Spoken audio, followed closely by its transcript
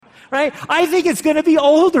right? I think it's going to be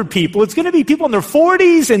older people. It's going to be people in their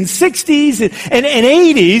 40s and 60s and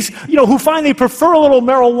 80s, who find they prefer a little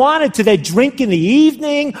marijuana to that drink in the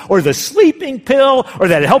evening or the sleeping pill, or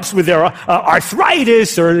that it helps with their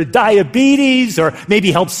arthritis or diabetes, or maybe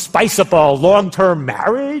helps spice up a long-term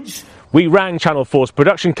marriage. We rang Channel 4's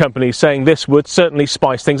production company saying this would certainly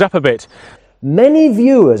spice things up a bit. Many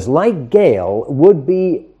viewers, like Gail, would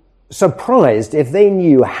be surprised if they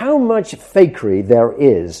knew how much fakery there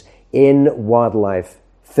is in wildlife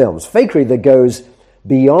films. Fakery that goes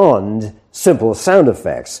beyond simple sound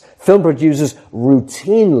effects. Film producers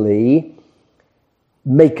routinely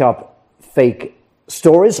make up fake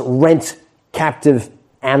stories, rent captive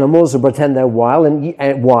animals to pretend they're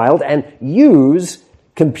wild and use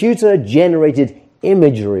computer-generated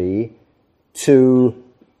imagery to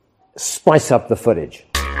spice up the footage.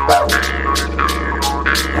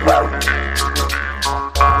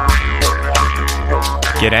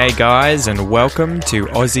 G'day guys, and welcome to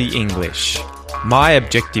Aussie English. My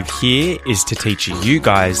objective here is to teach you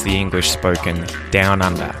guys the English spoken down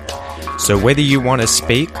under. So whether you want to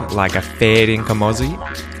speak like a fair income Aussie,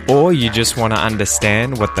 or you just want to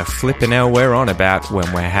understand what the flippin' hell we're on about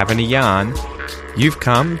when we're having a yarn, you've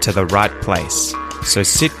come to the right place. So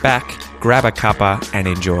sit back, grab a cuppa and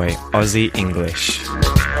enjoy Aussie English.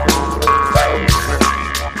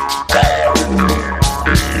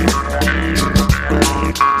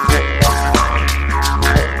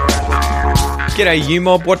 G'day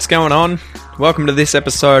U-Mob, what's going on? Welcome to this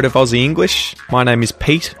episode of Aussie English. My name is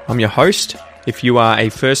Pete, I'm your host. If you are a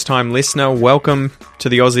first-time listener, welcome to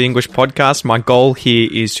the Aussie English podcast. My goal here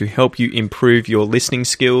is to help you improve your listening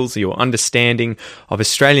skills, your understanding of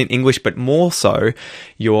Australian English, but more so,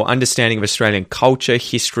 your understanding of Australian culture,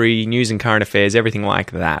 history, news and current affairs, everything like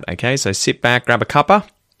that, okay? So sit back, grab a cuppa,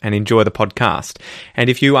 and enjoy the podcast. And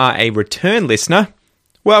if you are a return listener,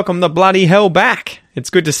 welcome the bloody hell back.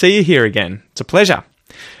 It's good to see you here again. It's a pleasure.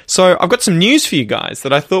 So I've got some news for you guys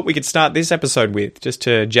that I thought we could start this episode with, just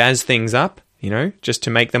to jazz things up. Just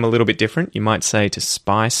to make them a little bit different. You might say to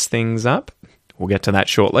spice things up. We'll get to that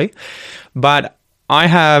shortly. But I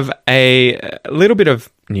have a little bit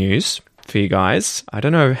of news for you guys. I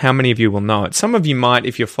don't know how many of you will know it. Some of you might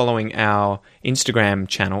if you're following our Instagram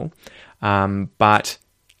channel. But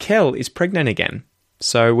Kel is pregnant again.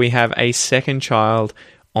 So we have a second child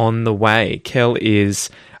on the way. Kel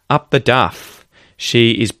is up the duff.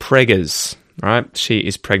 She is preggers. Right, she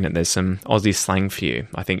is pregnant. There's some Aussie slang for you.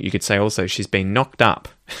 I think you could say also she's been knocked up.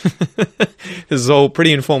 This is all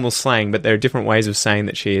pretty informal slang, but there are different ways of saying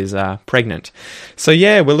that she is pregnant. So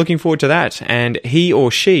yeah, we're looking forward to that. And he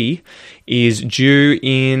or she is due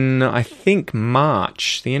in, I think,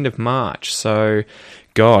 March, the end of March. So,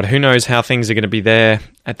 God, who knows how things are going to be there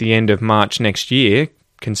at the end of March next year,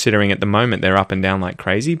 considering at the moment they're up and down like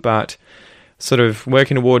crazy, but sort of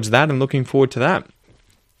working towards that and looking forward to that.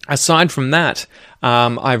 Aside from that,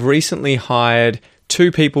 I've recently hired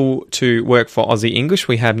 2 people to work for Aussie English.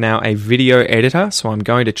 We have now a video editor, so I'm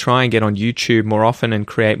going to try and get on YouTube more often and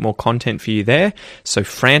create more content for you there. So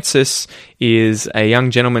Francis is a young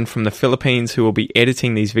gentleman from the Philippines who will be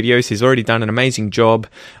editing these videos. He's already done an amazing job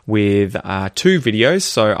with 2 videos,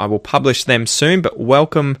 so I will publish them soon. But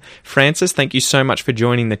welcome, Francis. Thank you so much for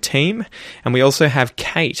joining the team. And we also have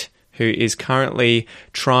Kate, who is currently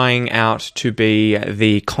trying out to be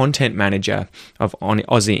the content manager of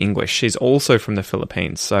Aussie English. She's also from the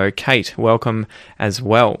Philippines. So, Kate, welcome as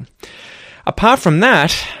well. Apart from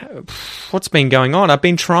that, what's been going on? I've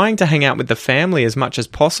been trying to hang out with the family as much as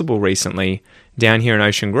possible recently down here in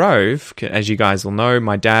Ocean Grove. As you guys will know,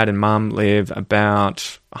 my dad and mum live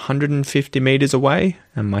about 150 metres away,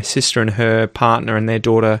 and my sister and her partner and their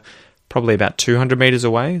daughter probably about 200 metres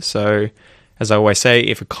away. So, as I always say,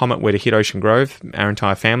 if a comet were to hit Ocean Grove, our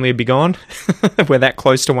entire family would be gone. We're that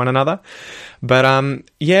close to one another. But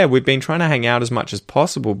yeah, we've been trying to hang out as much as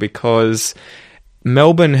possible because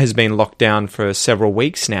Melbourne has been locked down for several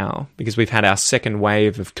weeks now because we've had our second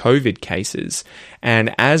wave of COVID cases.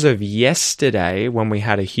 And as of yesterday, when we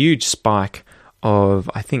had a huge spike of,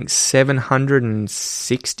 I think,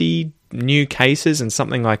 760 new cases and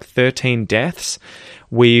something like 13 deaths,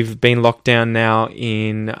 we've been locked down now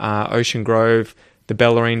in Ocean Grove, the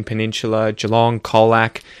Bellarine Peninsula, Geelong,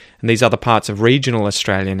 Colac, and these other parts of regional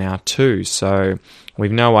Australia now too. So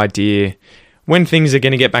we've no idea when things are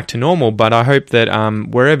going to get back to normal, but I hope that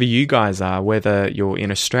wherever you guys are, whether you're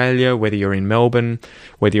in Australia, whether you're in Melbourne,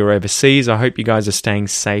 whether you're overseas, I hope you guys are staying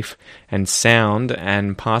safe and sound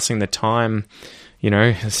and passing the time,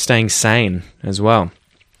 staying sane as well.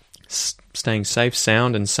 staying safe,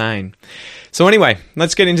 sound, and sane. So anyway,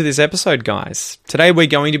 let's get into this episode, guys. Today we're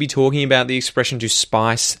going to be talking about the expression to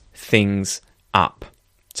spice things up.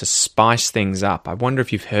 To spice things up. I wonder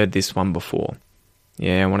if you've heard this one before.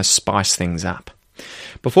 Yeah, I want to spice things up.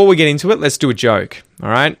 Before we get into it, let's do a joke. All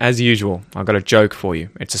right, as usual, I've got a joke for you.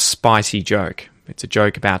 It's a spicy joke. It's a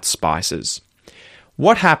joke about spices.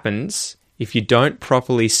 What happens if you don't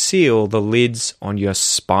properly seal the lids on your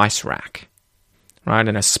spice rack? Right,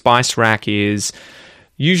 and a spice rack is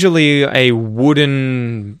usually a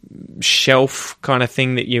wooden shelf kind of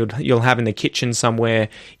thing that you'll have in the kitchen somewhere,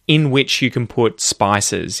 in which you can put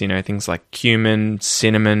spices, things like cumin,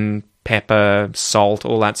 cinnamon, pepper, salt,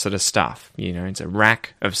 all that sort of stuff. It's a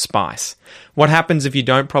rack of spice. What happens if you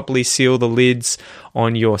don't properly seal the lids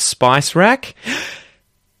on your spice rack?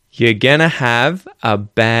 You're gonna have a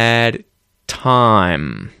bad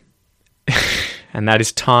time. And that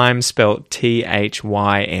is thyme spelt Thyme,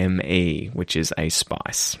 which is a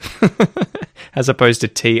spice. As opposed to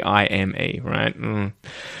Time, right?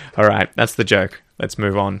 All right, that's the joke. Let's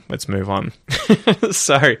move on.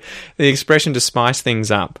 So, the expression to spice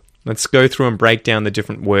things up. Let's go through and break down the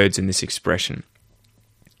different words in this expression.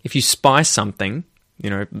 If you spice something,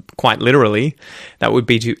 quite literally, that would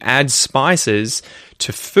be to add spices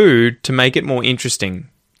to food to make it more interesting,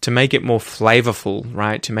 to make it more flavorful,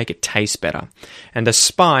 right? To make it taste better. And a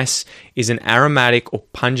spice is an aromatic or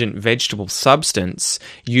pungent vegetable substance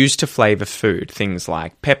used to flavor food. Things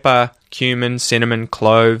like pepper, cumin, cinnamon,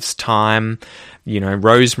 cloves, thyme,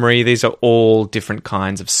 rosemary. These are all different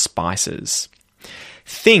kinds of spices.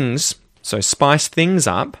 Things, so spice things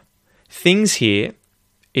up. Things here,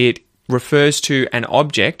 it refers to an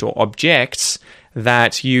object or objects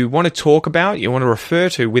that you want to talk about, you want to refer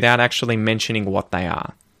to without actually mentioning what they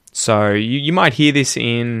are. So you might hear this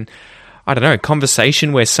in,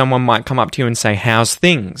 conversation where someone might come up to you and say, "How's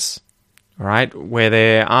things?" Right? Where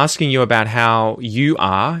they're asking you about how you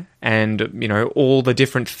are and, all the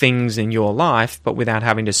different things in your life, but without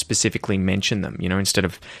having to specifically mention them. Instead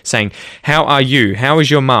of saying, "How are you? How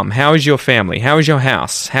is your mum? How is your family? How is your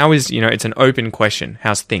house? How is," it's an open question.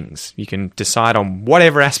 How's things? You can decide on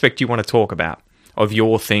whatever aspect you want to talk about of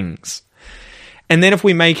your things. And then if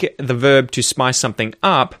we make the verb to spice something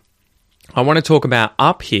up, I want to talk about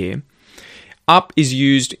up here. Up is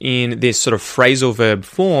used in this sort of phrasal verb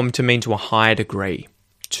form to mean to a higher degree,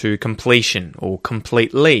 to completion or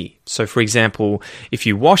completely. So for example, if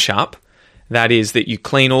you wash up, that is that you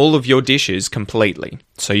clean all of your dishes completely.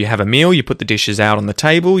 So you have a meal, you put the dishes out on the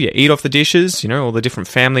table, you eat off the dishes, all the different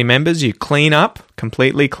family members, you clean up,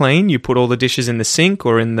 completely clean, you put all the dishes in the sink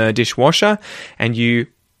or in the dishwasher, and you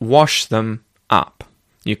wash them up.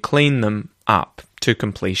 You clean them up to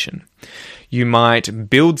completion. You might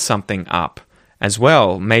build something up as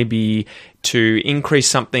well, maybe to increase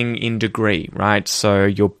something in degree, right? So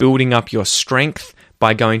you're building up your strength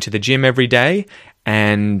by going to the gym every day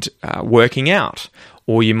and working out.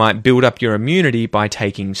 Or you might build up your immunity by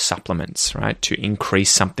taking supplements, right? To increase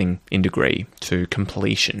something in degree to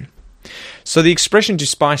completion. So the expression to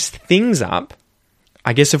spice things up,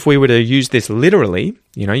 I guess if we were to use this literally,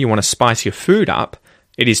 you want to spice your food up,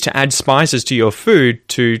 it is to add spices to your food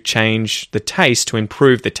to change the taste, to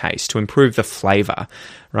improve the taste, to improve the flavor,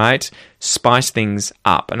 right? Spice things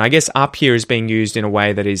up. And I guess up here is being used in a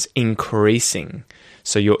way that is increasing.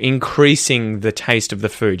 So you're increasing the taste of the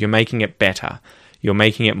food. You're making it better. You're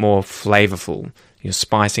making it more flavorful. You're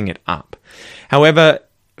spicing it up. However,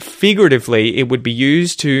 figuratively, it would be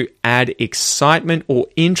used to add excitement or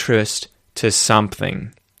interest to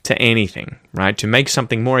something, to anything, right? To make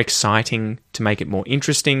something more exciting, to make it more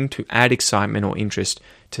interesting, to add excitement or interest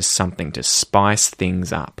to something, to spice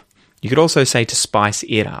things up. You could also say to spice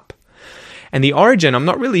it up. And the origin, I'm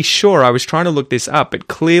not really sure. I was trying to look this up, but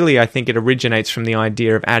clearly I think it originates from the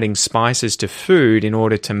idea of adding spices to food in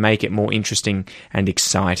order to make it more interesting and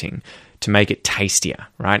exciting, to make it tastier,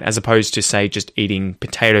 right? As opposed to, say, just eating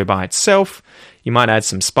potato by itself, you might add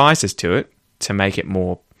some spices to it to make it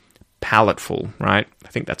more palateful, right? I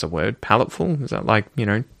think that's a word. Palateful? Is that like,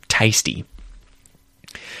 tasty?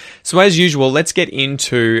 So as usual, let's get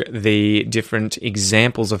into the different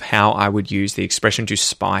examples of how I would use the expression to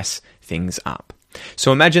spice things up.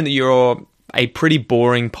 So imagine that you're a pretty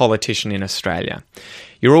boring politician in Australia.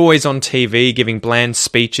 You're always on TV giving bland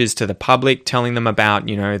speeches to the public, telling them about,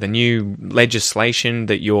 the new legislation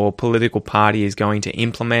that your political party is going to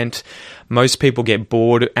implement. Most people get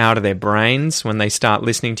bored out of their brains when they start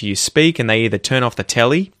listening to you speak, and they either turn off the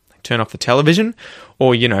television,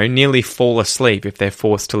 or, nearly fall asleep if they're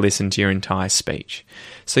forced to listen to your entire speech.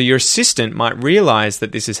 So your assistant might realize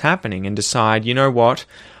that this is happening and decide, you know what,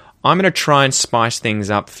 I'm going to try and spice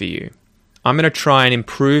things up for you. I'm going to try and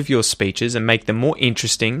improve your speeches and make them more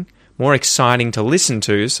interesting, more exciting to listen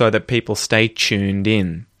to so that people stay tuned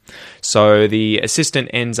in. So the assistant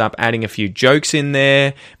ends up adding a few jokes in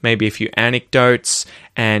there, maybe a few anecdotes,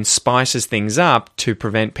 and spices things up to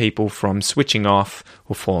prevent people from switching off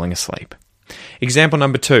or falling asleep. Example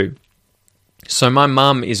number 2. So my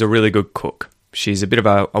mum is a really good cook. She's a bit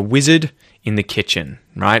of a wizard in the kitchen,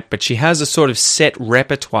 right? But she has a sort of set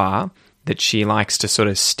repertoire that she likes to sort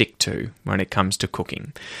of stick to when it comes to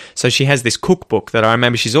cooking. So she has this cookbook that I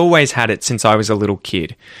remember she's always had it since I was a little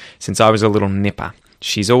kid, since I was a little nipper.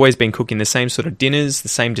 She's always been cooking the same sort of dinners, the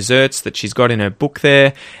same desserts that she's got in her book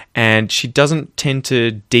there, and she doesn't tend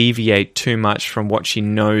to deviate too much from what she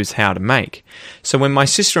knows how to make. So when my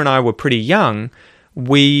sister and I were pretty young,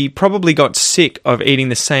 we probably got sick of eating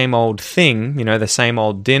the same old thing, the same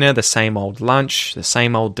old dinner, the same old lunch, the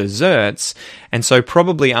same old desserts, and so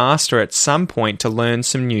probably asked her at some point to learn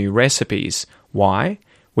some new recipes. Why?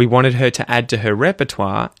 We wanted her to add to her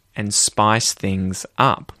repertoire and spice things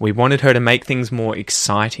up. We wanted her to make things more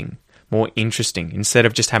exciting, more interesting, instead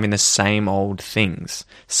of just having the same old things.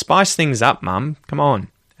 Spice things up, Mum. Come on.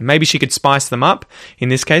 And maybe she could spice them up, in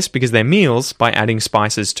this case, because they're meals, by adding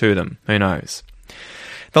spices to them. Who knows?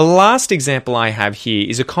 The last example I have here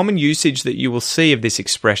is a common usage that you will see of this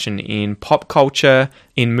expression in pop culture,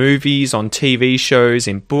 in movies, on TV shows,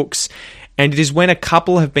 in books, and it is when a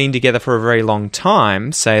couple have been together for a very long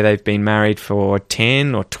time, say they've been married for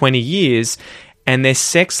 10 or 20 years, and their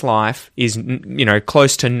sex life is,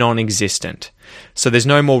 close to non-existent. So there's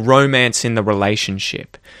no more romance in the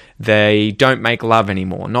relationship. They don't make love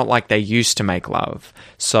anymore, not like they used to make love.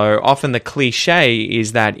 So often the cliche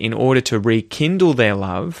is that in order to rekindle their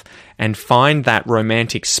love and find that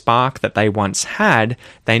romantic spark that they once had,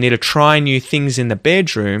 they need to try new things in the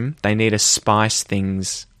bedroom. They need to spice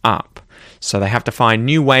things up. So they have to find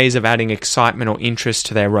new ways of adding excitement or interest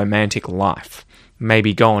to their romantic life.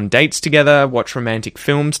 Maybe go on dates together, watch romantic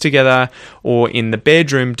films together, or in the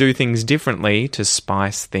bedroom do things differently to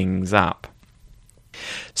spice things up.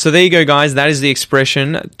 So there you go, guys. That is the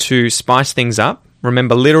expression to spice things up.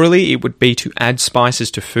 Remember, literally, it would be to add spices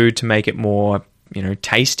to food to make it more,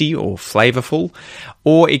 tasty or flavorful.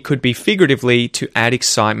 Or it could be figuratively to add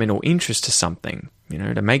excitement or interest to something,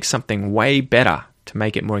 to make something way better, to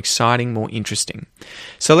make it more exciting, more interesting.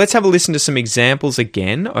 So let's have a listen to some examples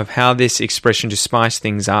again of how this expression to spice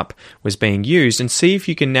things up was being used and see if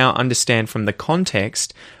you can now understand from the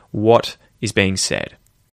context what is being said.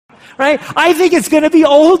 Right? I think it's going to be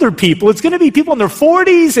older people. It's going to be people in their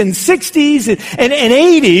 40s and 60s and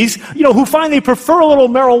 80s, who find they prefer a little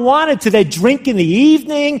marijuana to that drink in the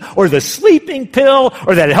evening or the sleeping pill,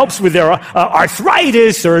 or that it helps with their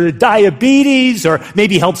arthritis or diabetes, or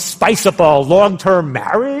maybe helps spice up a long-term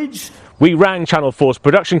marriage. We rang Channel 4's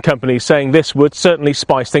production company saying this would certainly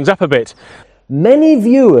spice things up a bit. Many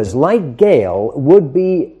viewers, like Gail, would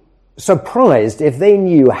be surprised if they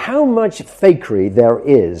knew how much fakery there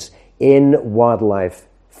is in wildlife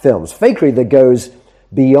films. Fakery that goes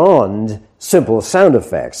beyond simple sound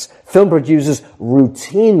effects. Film producers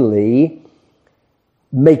routinely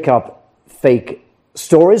make up fake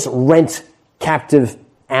stories, rent captive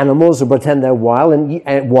animals or pretend they're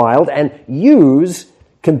wild and use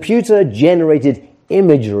computer-generated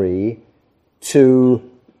imagery to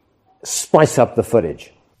spice up the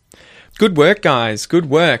footage. Good work, guys.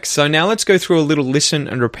 Good work. So now let's go through a little listen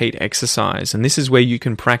and repeat exercise, and this is where you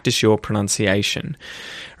can practice your pronunciation.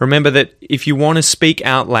 Remember that if you want to speak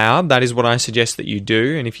out loud, that is what I suggest that you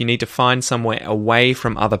do, and if you need to find somewhere away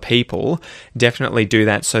from other people, definitely do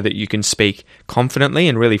that so that you can speak confidently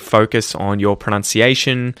and really focus on your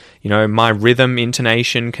pronunciation, my rhythm,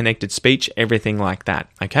 intonation, connected speech, everything like that.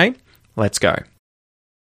 Okay? Let's go.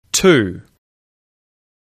 2.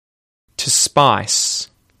 To spice.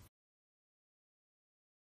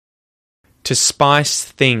 To spice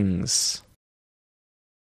things.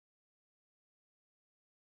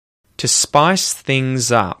 To spice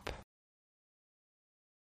things up.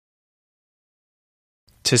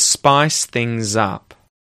 To spice things up.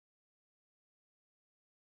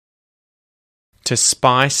 To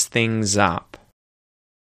spice things up.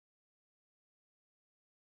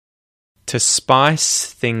 To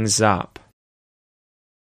spice things up.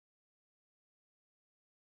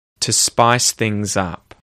 To spice things up.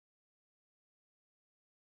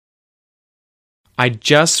 I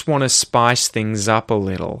just want to spice things up a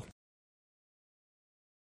little.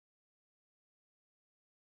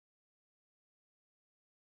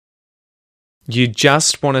 You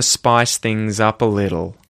just want to spice things up a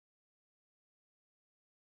little.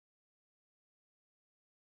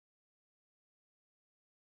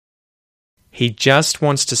 He just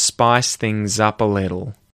wants to spice things up a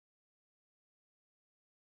little.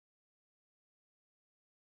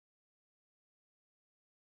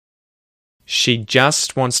 She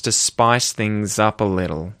just wants to spice things up a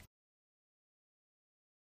little.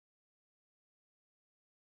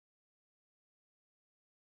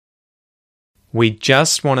 We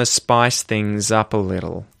just want to spice things up a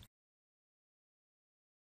little.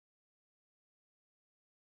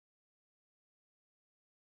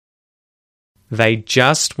 They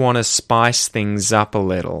just want to spice things up a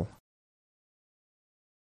little.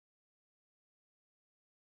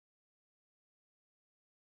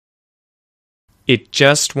 It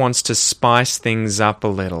just wants to spice things up a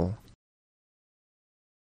little.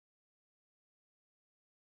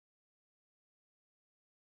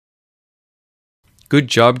 Good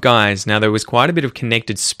job, guys. Now, there was quite a bit of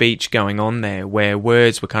connected speech going on there where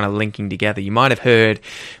words were kind of linking together. You might have heard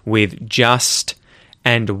with just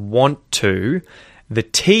and want to, the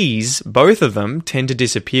T's, both of them, tend to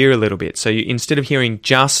disappear a little bit. So instead of hearing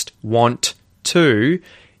just want to,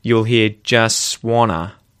 you'll hear just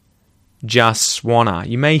wanna. Just wanna.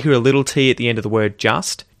 You may hear a little T at the end of the word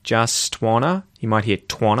just wanna. You might hear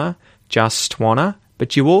twanna, just wanna,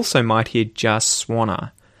 but you also might hear just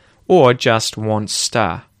wanna, or just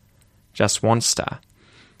wantsta, just wantsta.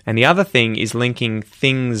 And the other thing is linking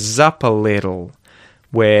things up a little,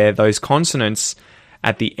 where those consonants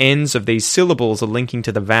at the ends of these syllables are linking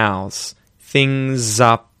to the vowels. Things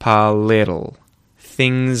up a little,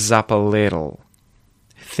 things up a little,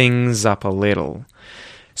 things up a little.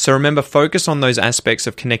 So remember, focus on those aspects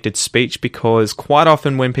of connected speech, because quite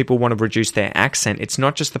often when people want to reduce their accent, it's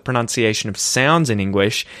not just the pronunciation of sounds in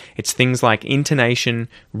English, it's things like intonation,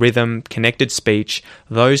 rhythm, connected speech.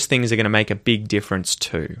 Those things are going to make a big difference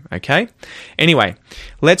too, okay? Anyway,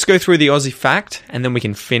 let's go through the Aussie fact and then we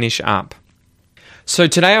can finish up. So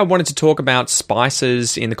today I wanted to talk about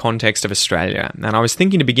spices in the context of Australia. And I was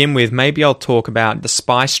thinking to begin with, maybe I'll talk about the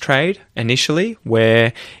spice trade initially,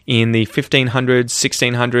 where in the 1500s,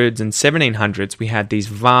 1600s and 1700s, we had these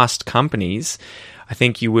vast companies. I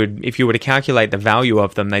think if you were to calculate the value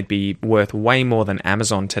of them, they'd be worth way more than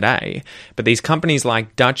Amazon today. But these companies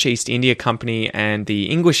like Dutch East India Company and the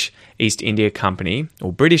English East India Company,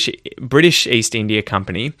 or British East India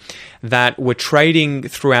Company, that were trading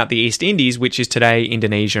throughout the East Indies, which is today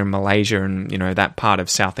Indonesia and Malaysia and, that part of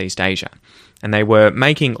Southeast Asia. And they were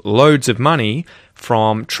making loads of money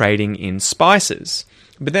from trading in spices.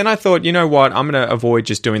 But then I thought, you know what, I'm going to avoid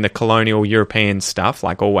just doing the colonial European stuff,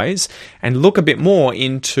 like always, and look a bit more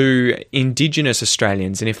into Indigenous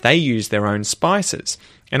Australians and if they use their own spices.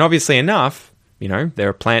 And obviously enough, there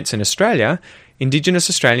are plants in Australia.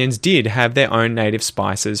 Indigenous Australians did have their own native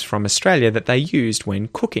spices from Australia that they used when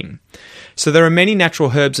cooking. So there are many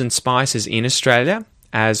natural herbs and spices in Australia,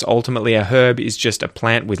 as ultimately a herb is just a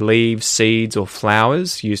plant with leaves, seeds, or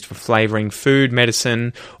flowers used for flavouring food,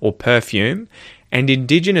 medicine, or perfume. And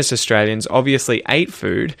Indigenous Australians obviously ate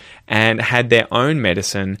food and had their own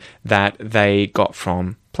medicine that they got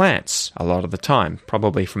from plants a lot of the time,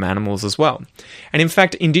 probably from animals as well. And in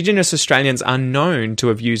fact, Indigenous Australians are known to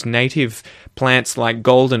have used native plants like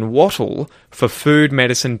golden wattle for food,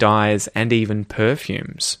 medicine, dyes, and even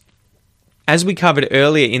perfumes. As we covered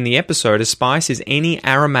earlier in the episode, a spice is any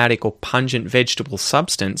aromatic or pungent vegetable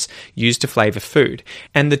substance used to flavour food,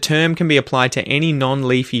 and the term can be applied to any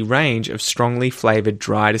non-leafy range of strongly flavoured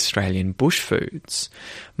dried Australian bush foods.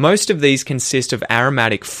 Most of these consist of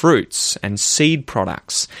aromatic fruits and seed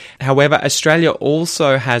products. However, Australia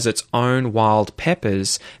also has its own wild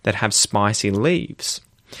peppers that have spicy leaves.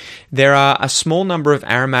 There are a small number of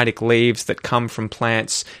aromatic leaves that come from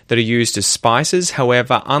plants that are used as spices.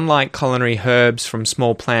 However, unlike culinary herbs from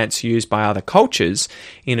small plants used by other cultures,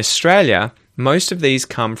 in Australia, most of these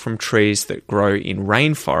come from trees that grow in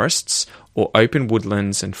rainforests or open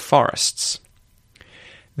woodlands and forests.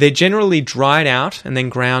 They're generally dried out and then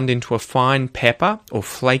ground into a fine pepper or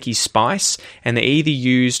flaky spice, and they're either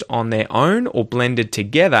used on their own or blended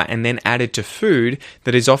together and then added to food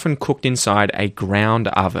that is often cooked inside a ground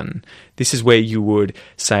oven. This is where you would,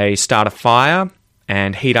 say, start a fire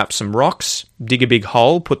and heat up some rocks, dig a big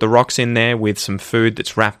hole, put the rocks in there with some food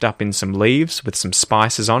that's wrapped up in some leaves with some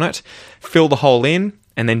spices on it, fill the hole in,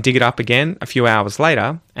 and then dig it up again a few hours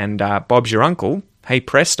later, and Bob's your uncle, hey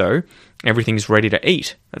presto, everything's ready to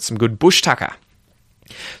eat. That's some good bush tucker.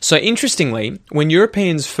 So interestingly, when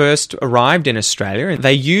Europeans first arrived in Australia,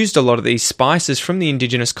 they used a lot of these spices from the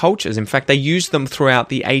indigenous cultures. In fact, they used them throughout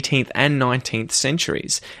the 18th and 19th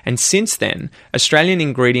centuries. And since then, Australian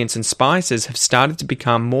ingredients and spices have started to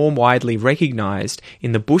become more widely recognised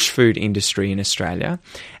in the bush food industry in Australia,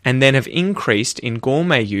 and then have increased in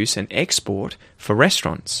gourmet use and export for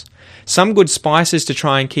restaurants. Some good spices to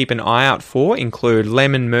try and keep an eye out for include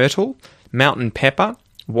lemon myrtle, mountain pepper,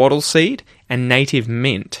 wattle seed, and native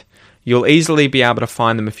mint. You'll easily be able to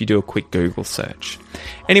find them if you do a quick Google search.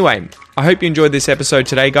 Anyway, I hope you enjoyed this episode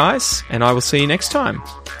today, guys, and I will see you next time.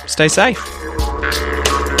 Stay safe.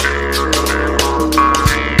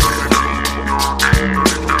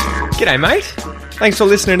 G'day, mate. Thanks for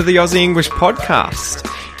listening to the Aussie English podcast.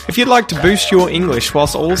 If you'd like to boost your English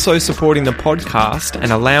whilst also supporting the podcast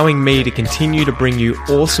and allowing me to continue to bring you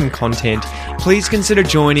awesome content, please consider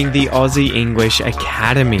joining the Aussie English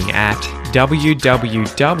Academy at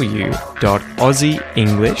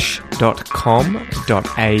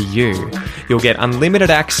www.aussieenglish.com.au. You'll get unlimited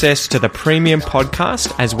access to the premium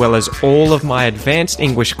podcast as well as all of my advanced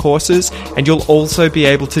English courses, and you'll also be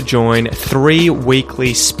able to join 3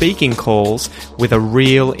 weekly speaking calls with a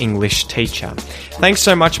real English teacher. Thanks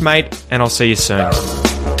so much, mate, and I'll see you soon.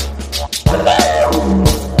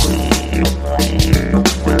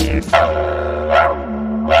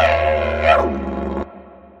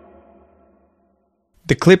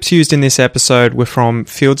 The clips used in this episode were from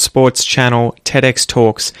Field Sports channel, TEDx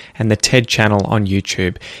Talks, and the TED channel on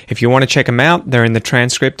YouTube. If you want to check them out, they're in the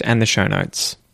transcript and the show notes.